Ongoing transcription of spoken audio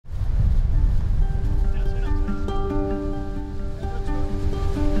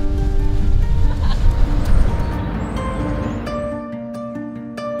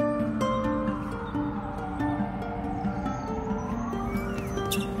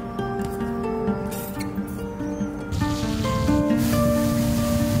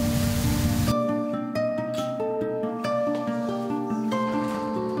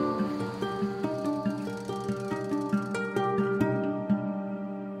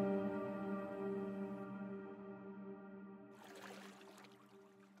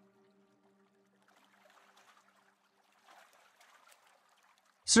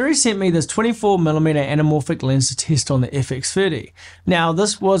Sony sent me this 24mm anamorphic lens to test on the FX30. Now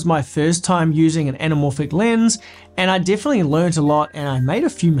this was my first time using an anamorphic lens, and I definitely learned a lot and I made a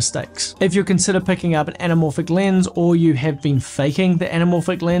few mistakes. If you consider picking up an anamorphic lens, or you have been faking the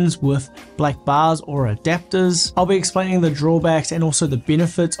anamorphic lens with black bars or adapters, I'll be explaining the drawbacks and also the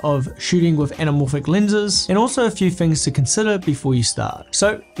benefits of shooting with anamorphic lenses, and also a few things to consider before you start.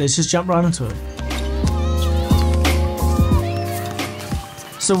 So let's just jump right into it.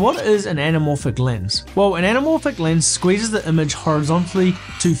 So what is an anamorphic lens? Well, an anamorphic lens squeezes the image horizontally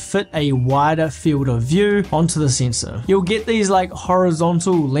to fit a wider field of view onto the sensor. You'll get these like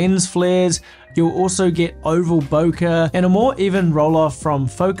horizontal lens flares. You'll also get oval bokeh and a more even roll off from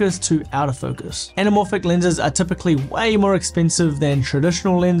focus to out of focus. Anamorphic lenses are typically way more expensive than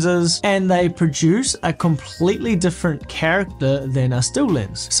traditional lenses, and they produce a completely different character than a still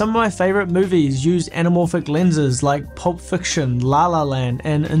lens. Some of my favorite movies use anamorphic lenses like Pulp Fiction, La La Land,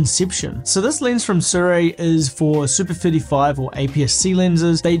 and Inception. So this lens from Sony is for Super 35 or APS-C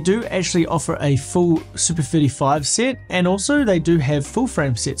lenses. They do actually offer a full Super 35 set, and also they do have full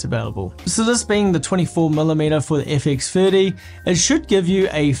frame sets available. So this being the 24mm for the FX30, it should give you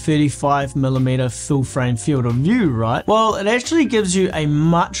a 35mm full frame field of view, right? Well, it actually gives you a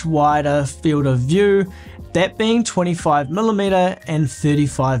much wider field of view, that being 25mm and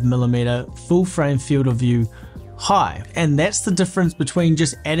 35mm full frame field of view high. And that's the difference between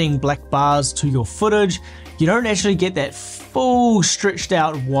just adding black bars to your footage. You don't actually get that full stretched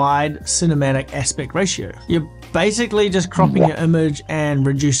out wide cinematic aspect ratio. You're basically just cropping your image and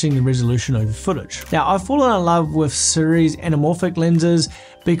reducing the resolution of your footage. Now, I've fallen in love with Sony's anamorphic lenses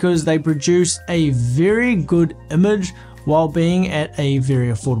because they produce a very good image while being at a very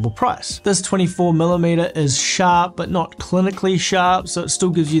affordable price. This 24mm is sharp but not clinically sharp, so it still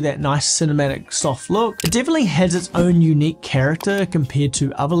gives you that nice cinematic soft look. It definitely has its own unique character compared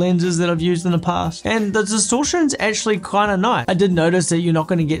to other lenses that I've used in the past, and the distortion's actually kind of nice. I did notice that you're not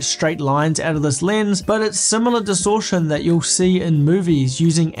going to get straight lines out of this lens, but it's similar distortion that you'll see in movies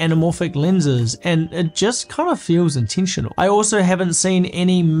using anamorphic lenses, and it just kind of feels intentional. I also haven't seen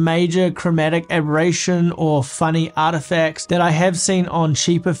any major chromatic aberration or funny artifacts that I have seen on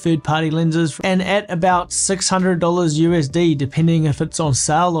cheaper third-party lenses, and at about $600 USD, depending if it's on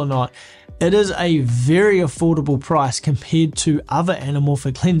sale or not. It is a very affordable price compared to other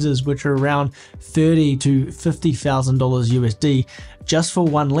anamorphic lenses, which are around $30,000 to $50,000 USD just for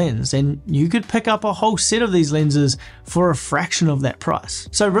one lens, and you could pick up a whole set of these lenses for a fraction of that price.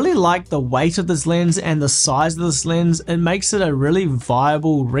 So I really like the weight of this lens and the size of this lens. It makes it a really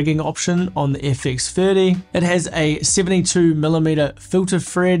viable rigging option on the FX30. It has a 72mm filter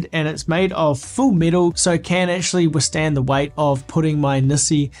thread, and it's made of full metal, so it can actually withstand the weight of putting my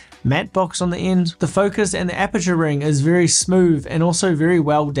Nissi matte box on the end. The focus and the aperture ring is very smooth and also very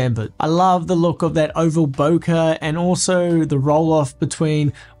well dampened. I love the look of that oval bokeh and also the roll off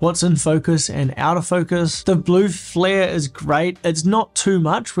between what's in focus and out of focus. The blue flare is great. It's not too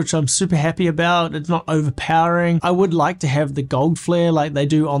much, which I'm super happy about. It's not overpowering. I would like to have the gold flare like they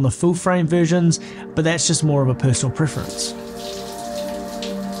do on the full frame versions, but that's just more of a personal preference.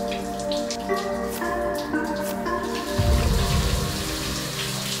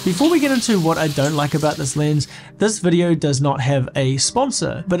 Before we get into what I don't like about this lens, this video does not have a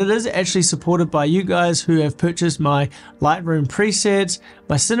sponsor, but it is actually supported by you guys who have purchased my Lightroom presets,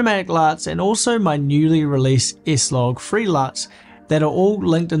 my cinematic LUTs, and also my newly released S-Log free LUTs that are all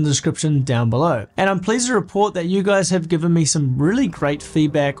linked in the description down below. And I'm pleased to report that you guys have given me some really great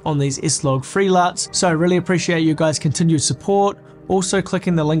feedback on these S-Log free LUTs, so I really appreciate you guys' continued support. Also,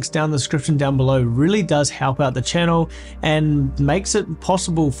 clicking the links down in the description down below really does help out the channel and makes it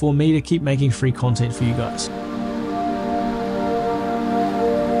possible for me to keep making free content for you guys.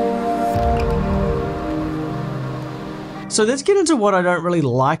 So let's get into what I don't really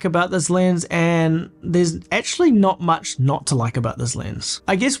like about this lens, and there's actually not much not to like about this lens.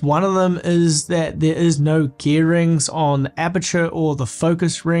 I guess one of them is that there is no gear rings on the aperture or the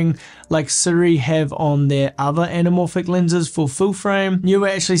focus ring like Sony have on their other anamorphic lenses for full frame. Newer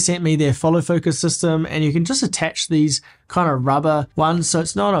actually sent me their follow focus system, and you can just attach these kind of rubber ones, so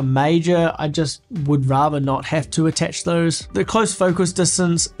it's not a major. I just would rather not have to attach those. The close focus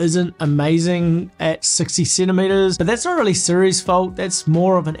distance isn't amazing at 60 centimeters, but that's not really Sony's fault. That's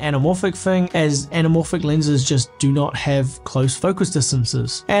more of an anamorphic thing, as anamorphic lenses just do not have close focus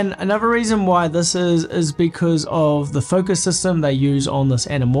distances. And another reason why this is because of the focus system they use on this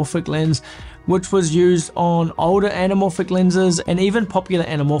anamorphic lens, which was used on older anamorphic lenses and even popular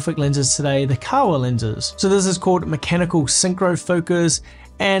anamorphic lenses today, the Kawa lenses. So this is called mechanical synchro focus,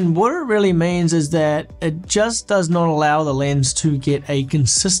 And what it really means is that it just does not allow the lens to get a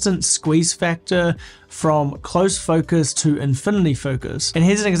consistent squeeze factor from close focus to infinity focus. And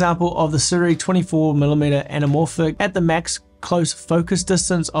here's an example of the Sony 24mm anamorphic at the max close focus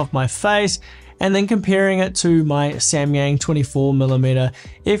distance of my face, and then comparing it to my Samyang 24mm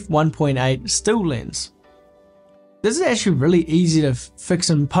f1.8 still lens. This is actually really easy to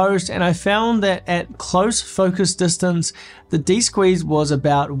fix in post, and I found that at close focus distance, the D-squeeze was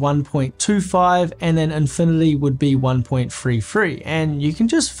about 1.25 and then infinity would be 1.33, and you can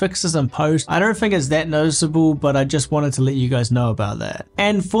just fix this in post. I don't think it's that noticeable, but I just wanted to let you guys know about that.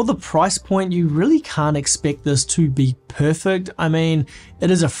 And for the price point, you really can't expect this to be perfect. I mean,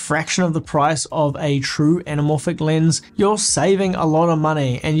 it is a fraction of the price of a true anamorphic lens. You're saving a lot of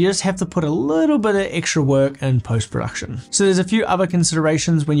money and you just have to put a little bit of extra work in post-production. So there's a few other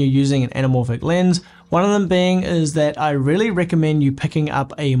considerations when you're using an anamorphic lens. One of them being is that I really recommend you picking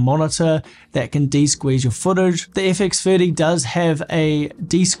up a monitor that can de-squeeze your footage. The FX30 does have a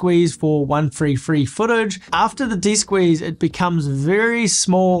de-squeeze for 133 footage. After the de-squeeze, it becomes very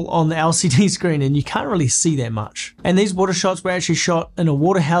small on the LCD screen and you can't really see that much. And these water shots were actually shot in a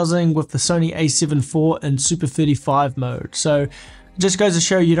water housing with the Sony a7 IV in Super 35 mode. So it just goes to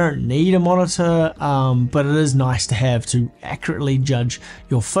show you don't need a monitor, but it is nice to have to accurately judge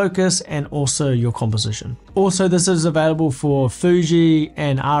your focus and also your composition. Also, this is available for Fuji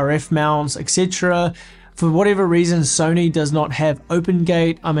and RF mounts, etc. For whatever reason, Sony does not have open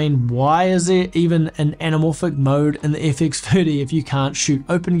gate. I mean, why is there even an anamorphic mode in the FX30 if you can't shoot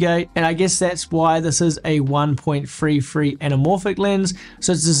open gate? And I guess that's why this is a 1.33 anamorphic lens.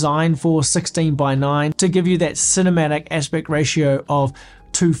 So it's designed for 16:9 to give you that cinematic aspect ratio of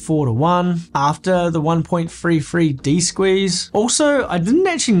 2:4:1 after the 1.33 D-squeeze. Also, I didn't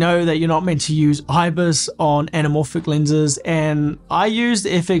actually know that you're not meant to use IBIS on anamorphic lenses, and I used the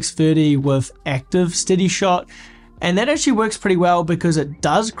FX30 with active steady shot, and that actually works pretty well because it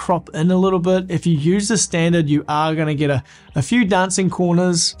does crop in a little bit. If you use the standard, you are going to get a few dancing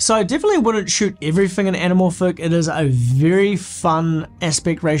corners. So I definitely wouldn't shoot everything in anamorphic. It is a very fun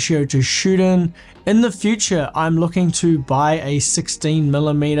aspect ratio to shoot in. In the future, I'm looking to buy a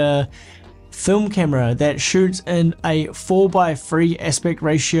 16mm film camera that shoots in a 4:3 aspect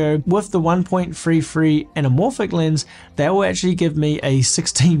ratio with the 1.33 anamorphic lens. That will actually give me a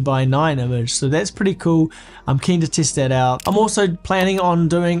 16:9 image, so that's pretty cool. I'm keen to test that out. I'm also planning on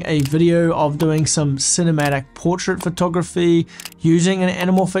doing a video of doing some cinematic portrait photography using an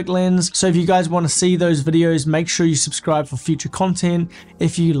anamorphic lens. So if you guys want to see those videos, make sure you subscribe for future content.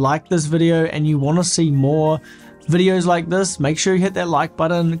 If you like this video and you want to see more videos like this, make sure you hit that like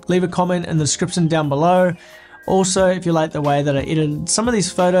button, leave a comment in the description down below. Also, if you like the way that I edited some of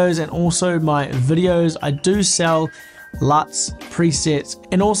these photos and also my videos, I do sell LUTs, presets,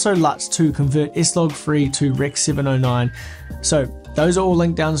 and also LUTs to convert S-Log3 to Rec 709. So those are all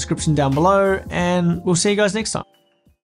linked down in the description down below, and we'll see you guys next time.